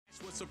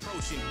What's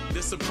approaching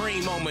the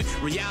supreme moment,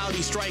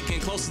 reality striking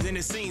closer than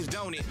it seems,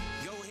 don't it?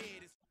 Go ahead.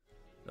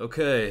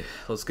 Okay,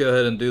 let's go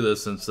ahead and do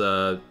this since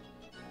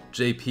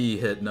JP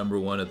hit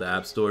 #1 at the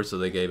App Store, so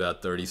they gave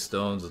out 30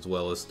 stones as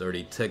well as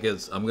 30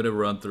 tickets. I'm gonna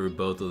run through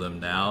both of them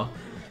now.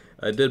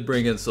 I did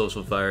bring in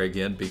Social Fire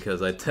again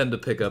because I tend to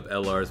pick up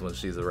LRs when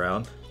she's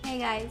around. Hey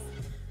guys.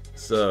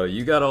 So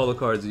you got all the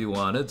cards you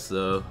wanted,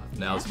 so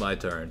now it's my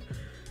turn.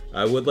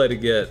 I would like to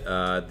get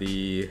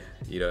the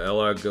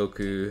LR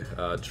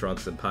Goku,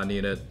 Trunks, and Pan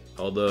unit,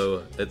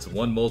 although it's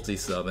one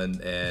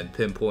multi-summon and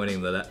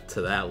pinpointing that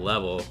to that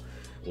level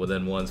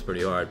within one's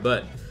pretty hard.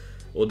 But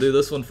we'll do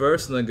this one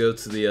first and then go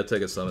to the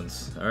ticket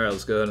summons. Alright,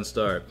 let's go ahead and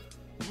start.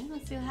 Okay,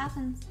 let's see what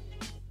happens.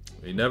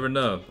 You never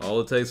know. All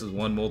it takes is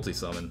one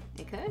multi-summon.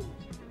 It could.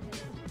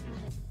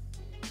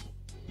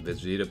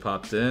 Vegeta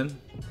popped in.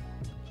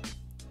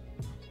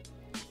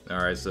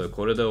 Alright, so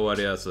Corredor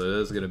Waria, so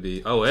it is gonna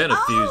be... Oh, and a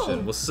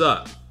fusion. What's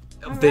up?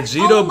 Right.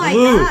 Vegeta Oh my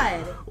Blue!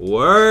 God.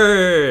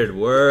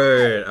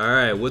 Word!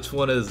 Alright, which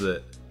one is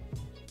it?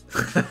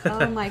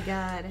 Oh my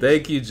god.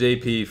 Thank you,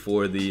 JP,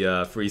 for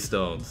the free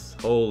stones.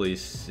 Holy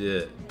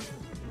shit.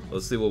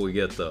 Let's see what we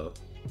get, though.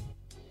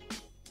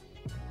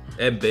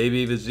 And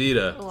baby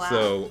Vegeta. Wow.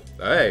 So,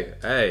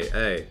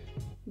 hey.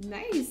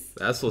 Nice.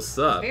 That's what's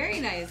up. Very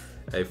nice.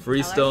 Hey,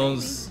 free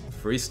stones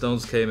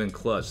came in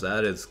clutch.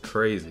 That is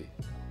crazy.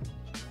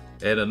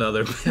 And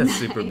another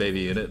super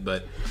baby unit,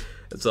 but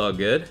it's all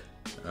good.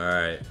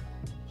 Alright.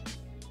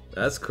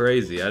 That's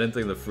crazy. I didn't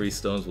think the free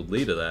stones would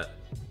lead to that.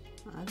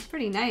 Oh, that's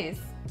pretty nice.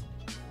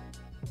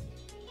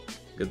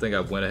 Good thing I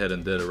went ahead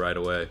and did it right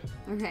away.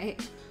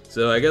 Right.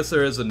 So I guess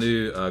there is a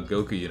new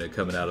Goku unit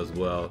coming out as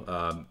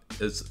well.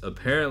 It's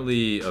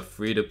apparently a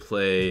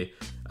free-to-play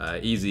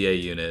EZA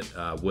unit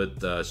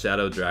with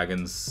Shadow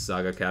Dragon's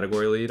Saga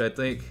category lead, I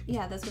think.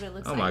 Yeah, that's what it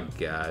looks Oh like. my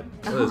god.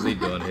 What is he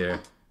doing here?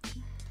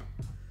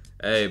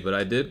 Hey, but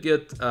I did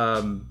get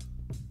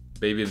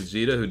Baby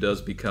Vegeta, who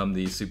does become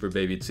the Super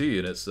Baby 2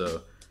 unit,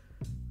 so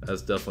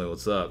that's definitely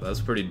what's up.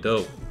 That's pretty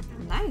dope.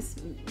 Nice.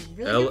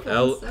 Really good for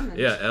one summon.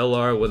 Yeah,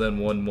 LR within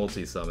one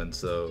multi-summon,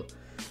 so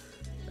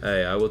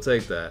hey, I will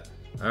take that.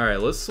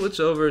 Alright, let's switch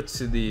over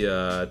to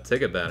the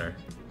ticket banner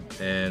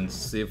and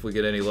see if we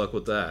get any luck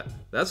with that.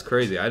 That's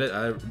crazy.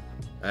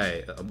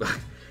 Hey,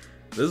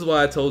 this is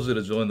why I told you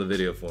to join the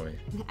video for me.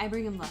 I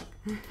bring him luck.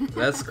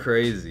 That's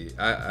crazy.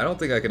 I don't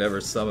think I can ever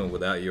summon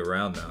without you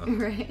around now.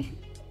 Right.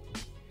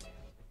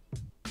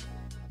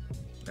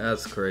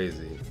 That's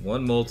crazy.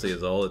 One multi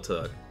is all it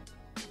took.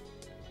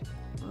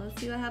 Well, let's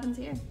see what happens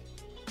here.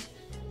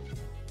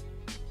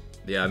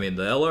 Yeah, I mean,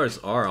 the LRs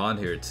are on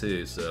here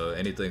too, so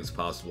anything's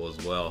possible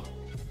as well.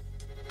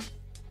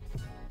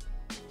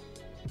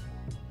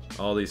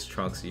 All these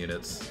Trunks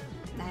units.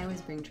 I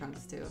always bring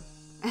Trunks too.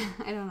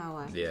 I don't know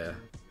why. Yeah.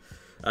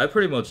 I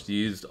pretty much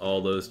used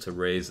all those to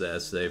raise the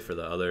SA for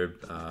the other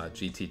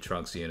GT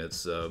Trunks units,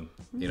 so,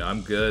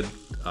 I'm good.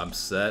 I'm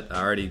set.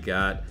 I already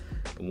got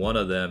one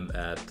of them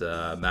at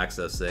max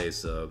SA,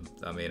 so,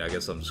 I mean, I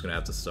guess I'm just going to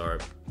have to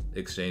start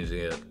exchanging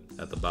it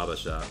at the Baba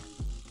shop.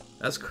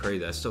 That's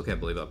crazy. I still can't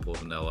believe I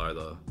pulled an LR,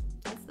 though.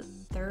 That's the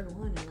third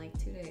one in like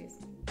 2 days.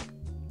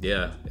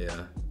 Yeah.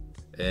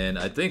 And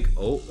I think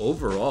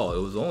overall,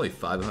 it was only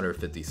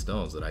 550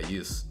 stones that I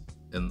used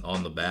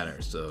on the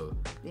banner, so...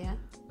 Yeah.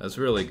 That's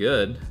really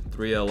good.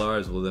 3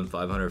 LRs within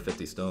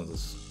 550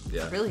 stones.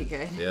 Yeah. Really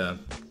good. Yeah.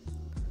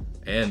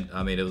 And,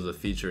 I mean, it was a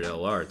featured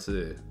LR,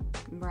 too.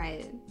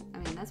 Right. I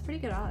mean, that's pretty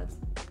good odds.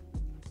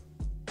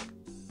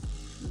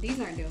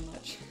 These aren't doing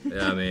much.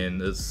 Yeah, I mean,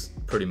 it's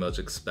pretty much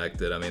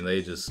expected. I mean,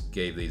 they just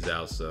gave these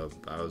out, so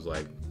I was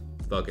like,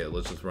 fuck it,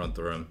 let's just run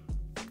through them.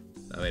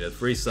 I mean, it's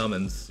free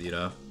summons,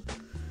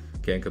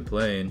 Can't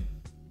complain.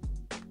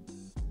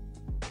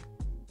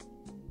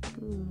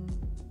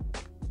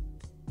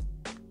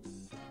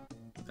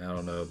 I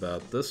don't know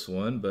about this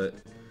one, but...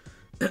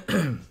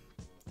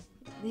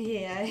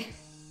 Yeah,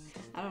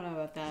 I don't know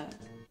about that.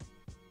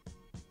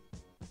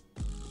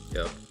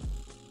 Yep.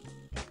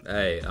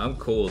 Hey, I'm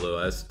cool though.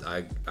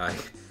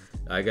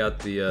 I got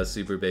the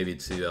Super Baby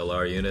 2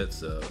 LR unit,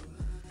 so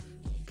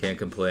can't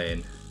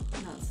complain.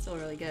 No, it's still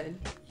really good.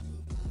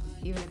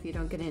 Even if you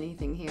don't get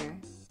anything here.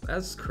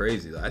 That's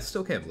crazy. I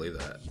still can't believe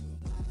that.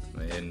 I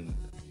mean,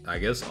 I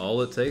guess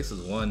all it takes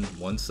is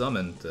one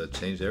summon to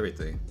change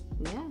everything.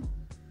 Yeah.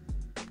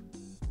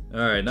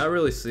 Alright, not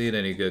really seeing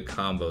any good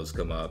combos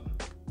come up.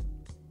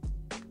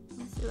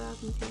 Let's see what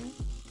happens here.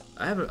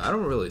 I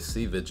don't really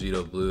see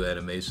Vegeta Blue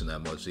animation that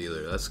much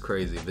either. That's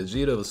crazy.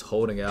 Vegeta was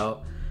holding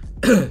out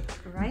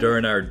Right?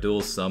 during our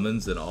dual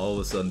summons, and all of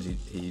a sudden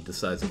he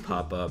decides to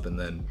pop up and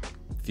then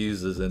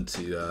fuses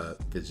into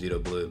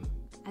Vegeta Blue.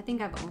 I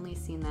think I've only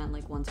seen that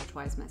like once or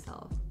twice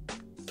myself.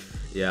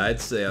 Yeah, I'd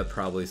say I've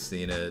probably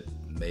seen it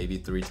maybe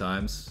 3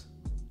 times,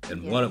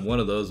 and Yeah. one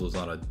of those was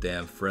on a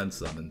damn friend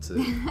summon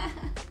too.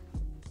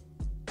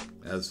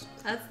 That's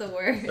the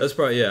worst. That's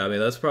probably, yeah. I mean,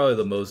 that's probably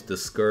the most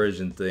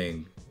discouraging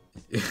thing.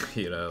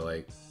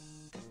 Like,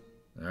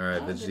 all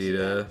right,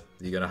 Vegeta,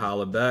 you gonna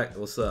holler back?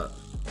 What's up?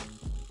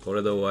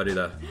 Corredor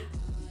Warida.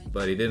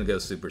 But he didn't go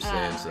Super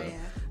Saiyan, so yeah.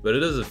 But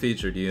it is a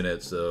featured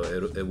unit, so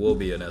it will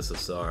be an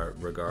SSR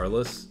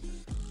regardless.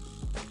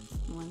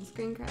 One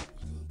screen crack.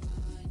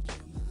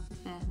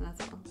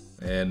 That's all.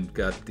 And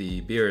got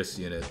the Beerus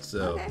unit,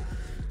 so Okay.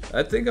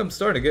 I think I'm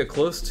starting to get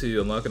close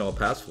to unlocking all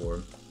paths for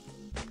him.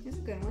 Here's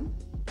a good one.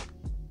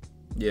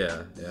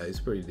 Yeah, he's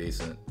pretty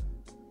decent.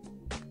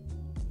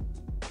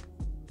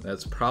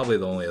 That's probably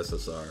the only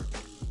SSR.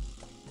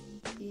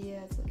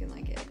 Yeah, it's looking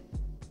like it.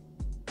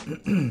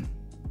 I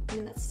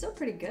mean, that's still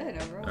pretty good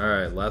overall.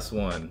 Alright, last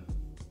one.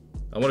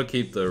 I want to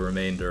keep the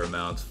remainder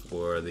amounts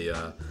for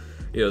the,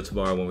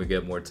 tomorrow when we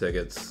get more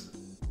tickets.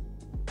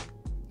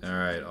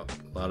 Alright, a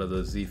lot of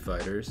those Z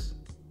fighters.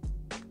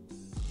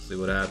 See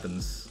what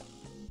happens.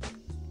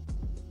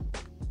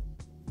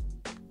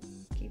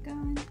 Keep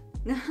going.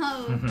 No,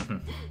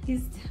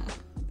 he's down.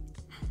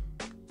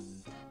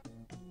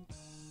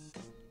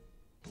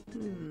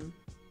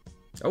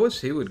 I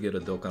wish he would get a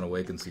Dokkan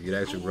Awaken so you could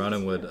actually run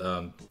him with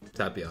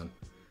Tapion.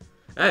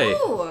 Hey,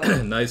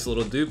 Ooh. nice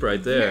little dupe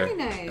right there. Very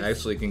nice. I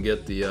actually can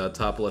get the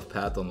top left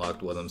path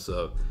unlocked with him,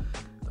 so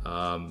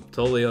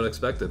totally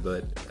unexpected,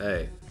 but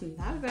hey.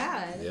 Not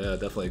bad. Yeah,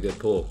 definitely a good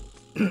pull.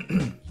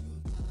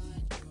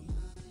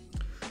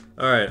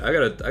 Alright, I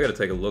gotta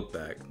take a look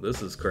back.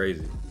 This is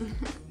crazy.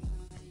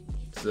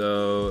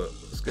 So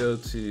let's go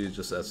to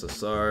just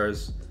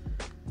SSRs.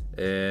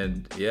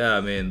 And yeah,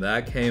 I mean,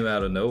 that came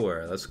out of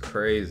nowhere. That's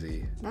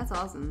crazy. That's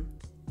awesome.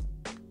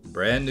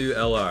 Brand new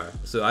LR.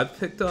 So I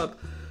picked up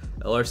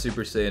LR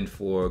Super Saiyan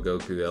 4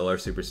 Goku, LR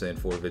Super Saiyan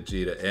 4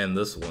 Vegeta, and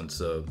this one.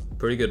 So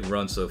pretty good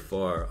run so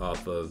far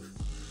off of...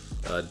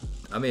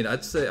 I mean,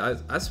 I'd say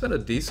I spent a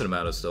decent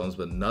amount of stones,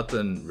 but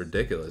nothing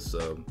ridiculous.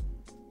 So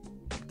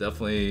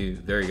definitely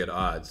very good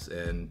odds.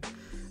 And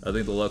I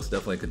think the luck's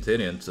definitely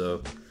continuing.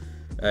 So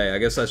hey, I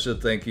guess I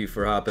should thank you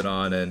for hopping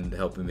on and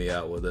helping me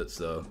out with it.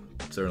 So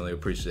certainly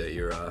appreciate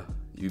your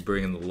you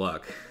bringing the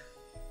luck.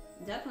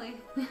 Definitely.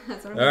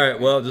 That's what I'm All right,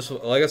 for. well, just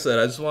like I said,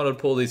 I just wanted to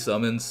pull these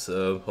summons.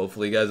 So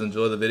hopefully you guys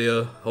enjoy the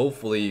video.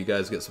 Hopefully you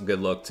guys get some good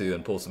luck too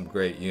and pull some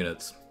great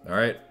units. All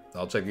right,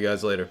 I'll check you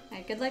guys later. All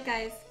right, good luck,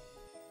 guys.